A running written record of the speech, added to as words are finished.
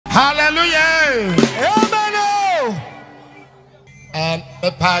Hallelujah. Amen. And the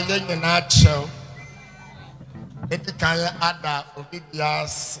paying in our show. It can add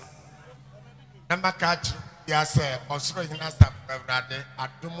obedience. Number catch, yes, also in us that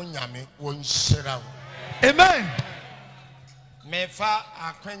Adumunyami won't share out. Amen. Mefa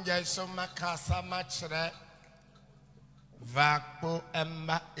akwenja so makasa machre Vakpo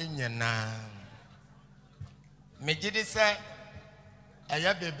emma inyana. Mejidi se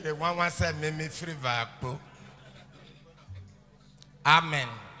aya bebre wanwa se me free Vakpo. Amen.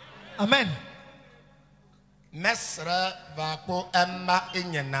 Amen. Mesra Vakpo emma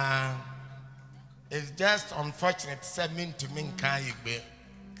inyana. It's just unfortunate say mean to mean Kyei-Duah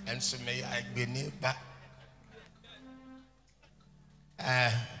and so may I be nearby.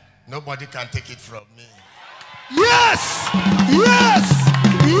 Nobody can take it from me. Yes! Yes!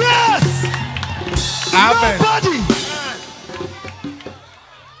 Yes! Amen. Nobody!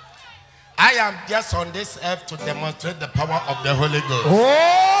 I am just on this earth to demonstrate the power of the Holy Ghost.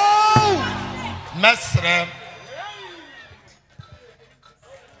 Oh! Mesre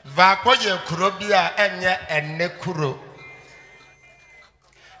Vakpo ye kurobia enye enne kuro.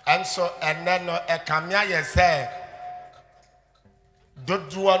 And so enne no ekamia ye say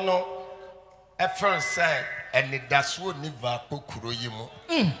Doduo no first say and it does ni Vakpo kuro yimu.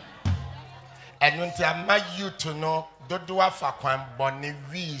 And when I you to know Doduo fa kwan boni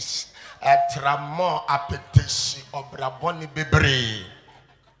wish tramo appetition obra boni bebre.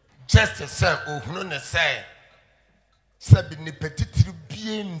 Just to say ohunu ne say sabi ni petitiri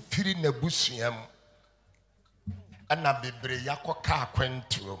bien firi na busuam. Ana bebre yakoka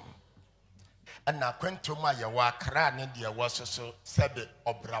kwentum. And now, when to my wakra, Nidia was so said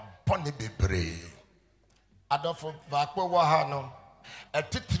obra bonny bebre. Adolfo Vakpo wahano, a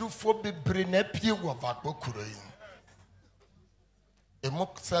titru for bebre nephew of Vakpo Kuroin. A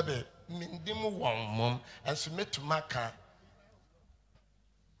mock sabe, Mindimu one mum, and submit to Maka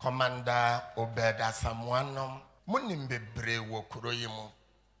Commander Obeda Samuanum, Munim bebre wo Kuroimu,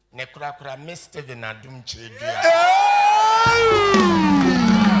 Necrakra stephenadomkyeiduah.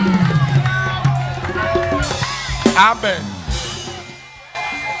 Amen.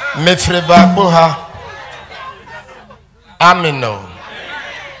 Me freva boha. Amino.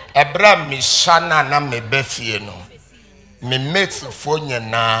 Ebra mi shana na me befie no. Me mate fo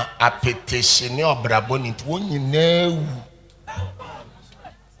nyana appetition ni obrabo ni to nyina wu.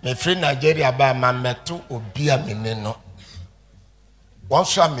 Me free Nigeria ba ma meto obi amene no. Won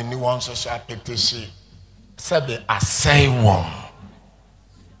so amene won so appetition. Sabe asai won.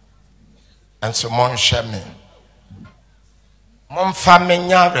 And so mon shame. Mon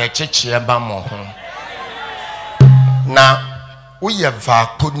famenya recheche ba mo ho. Na uye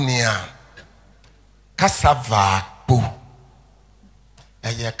Vakpo nia. Kasa Vakpo.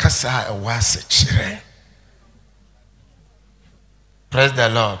 Eye kasa ewase chire. Praise the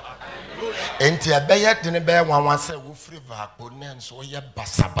Lord. Enti abeye dene be wanwan se wo free Vakpo ne so wo ye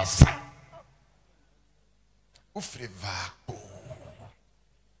basa basa. Wo free Vakpo.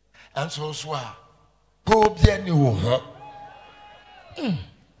 And so go be any wo.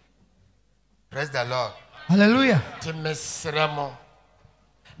 Praise the Lord. Hallelujah. Timesremo.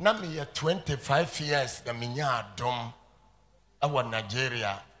 Na me 25 years na minya adom awa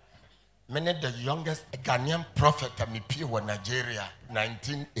Nigeria. Many the youngest Ghanaian prophet me pie wa Nigeria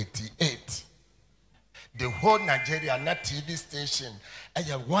 1988. The whole Nigeria na TV station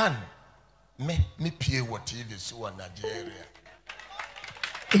one me pie wa TV so wa Nigeria.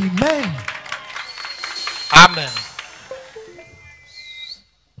 Amen. Amen.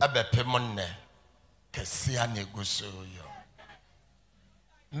 Abe pemonne kesia neguso yo.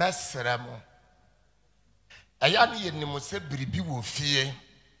 Mesremo. Aya ni yenimu se biribi wo fie.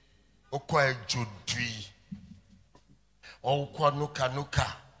 Okwa ejodui. Okwa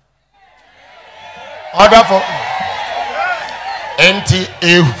nuka. Odafo. Enti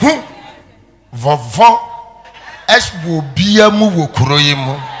ehu vovo esbo bia mu wo kuroyi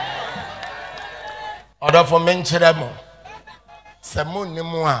mu. Odafo mencheremo. Samu ni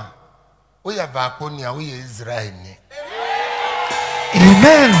mu a uya Vakpo ni a uya Israel ni.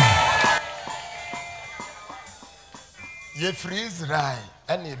 Amen. Ye free Israel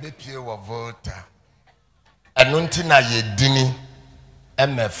and ye be pie wa volta. Anunti na ye dini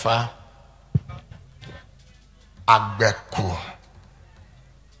emefa agbeku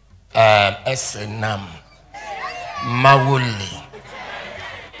esenam mawuli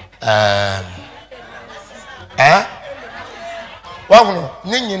Wahuno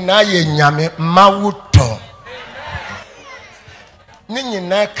nyina ye nyame mawuto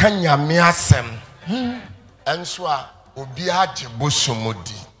nyina ka nyame asem enso a obi age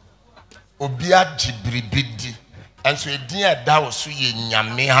bosomodi obi agye biribi di enso edin a da wo so ye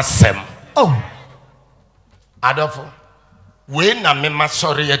nyame asem Oh. Adolfo we na me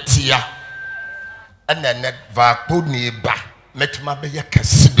masori atia ena ne Vakpo ni ba metuma be ye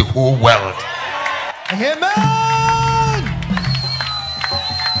kase the whole world. Amen.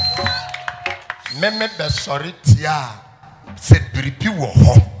 Meme be sorry tia se biribi wo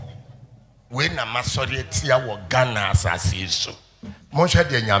ho we na masori atia wo Ghana asase so monhwe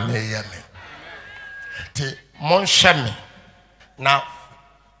de nyame ye me ti monhwe me na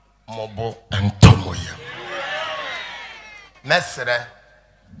mobo entomoye mesre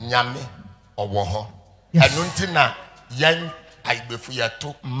nyame owo ho enu ntina yan aibefu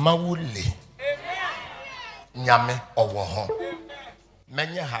yato mawule nyame owo ho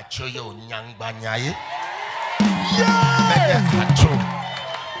menye hacho ye onyangbanyaye menye hacho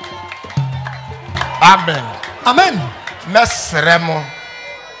amen Amen. mesremo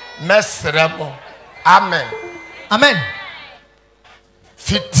amen Amen.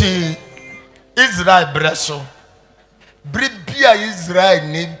 fiti Israel breso bribia Israel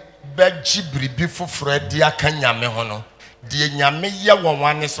ni beji bribi foforo di aka nyame ho no de nyame ye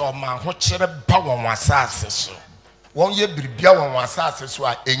wonwane so ma ho kire ba wonwasa aseso won ye bribia wonwasa aseso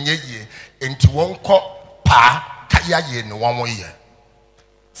a enye ye enti wonko pa kaya ye ne won ye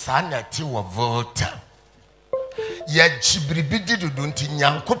sa na ti wo volta ye jibribi di dudu nti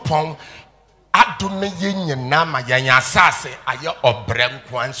nyankopon adome ye nyina ma ye asase aye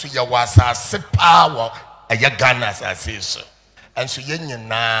obrenko anso ye wasase pa wo aye Ghana asase so anso ye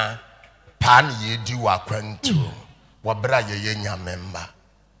nyina pa na ye di wa kwantu wo bra ye nyamemba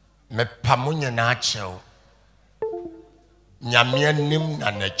me pamo nyina achew nyame anim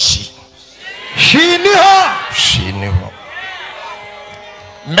na nachi shini ho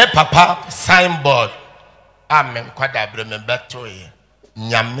me papa signboard amen kwada bre me beto ye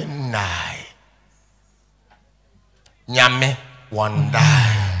nyame nai nyame wanda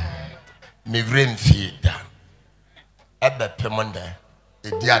me vrem fiida ebe pemonde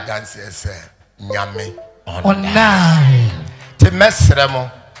edi adanse ese nyame onda te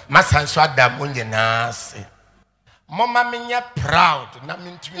mesremo masanso adam nyina se mama menye proud na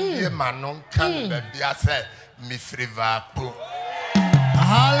mentumi ma no kan ba bia se me free Vakpo.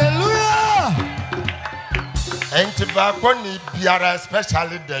 Hallelujah. And Vakpo ni biara,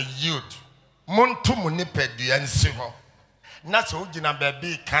 especially the youth muntu muni pedua nsi ho na so ugina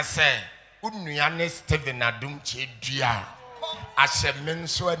baby ka se unuane stephenadomkyeiduah ashemen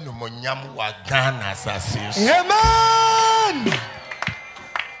so anumonyam wa Ghana asase. Amen.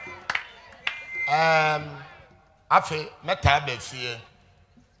 Afi meta befie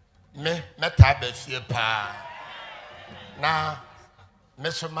pa na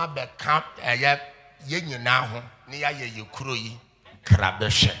me so ma be camp ye nyina ho ne ya ye kuro yi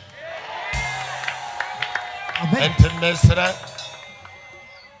krabehwe. Amen. Ente mesra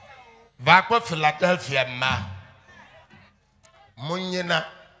Vakpo Philadelphia ma munyina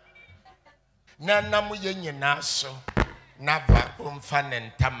na namu ye nyina so na Vakpo mfa ne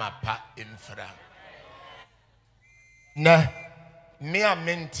ntamapa infra na me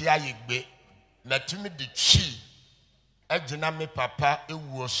amenti ayegbe metumi di chi agina me papa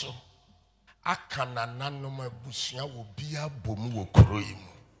ewuo so akana nanom abusua wo bia bomu wo kroyimu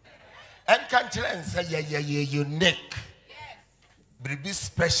enka nkyere nsa ye unique bribi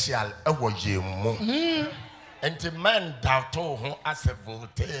special ewo yemu and man doubt ho as a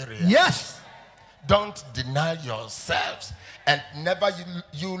Voltaire. Yes. Don't deny yourselves and never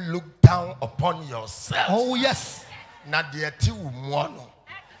you look down upon yourself. Oh yes. Na de ti umuono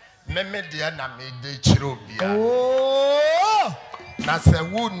meme de na me de chiro bia. Oh. Na se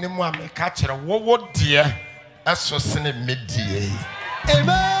wo nimu ameka kire wo de eso sene medie.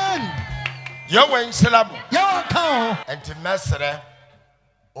 Amen. Yo wen silabo. Yo come. Enti mesere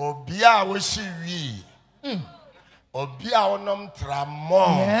obia wo shi wi. Obia wonom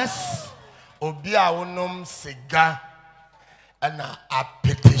tramo. Yes. Obia wonom siga ana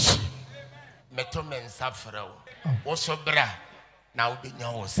apetition. Meto mensa frɛ wo so bra na wo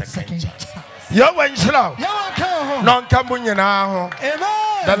benya wo second chance. Yo wen shira. Yo come. Non ka mo nyina ho.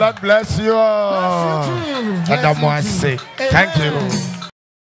 Amen. The Lord bless you all. Bless you too. Thank you.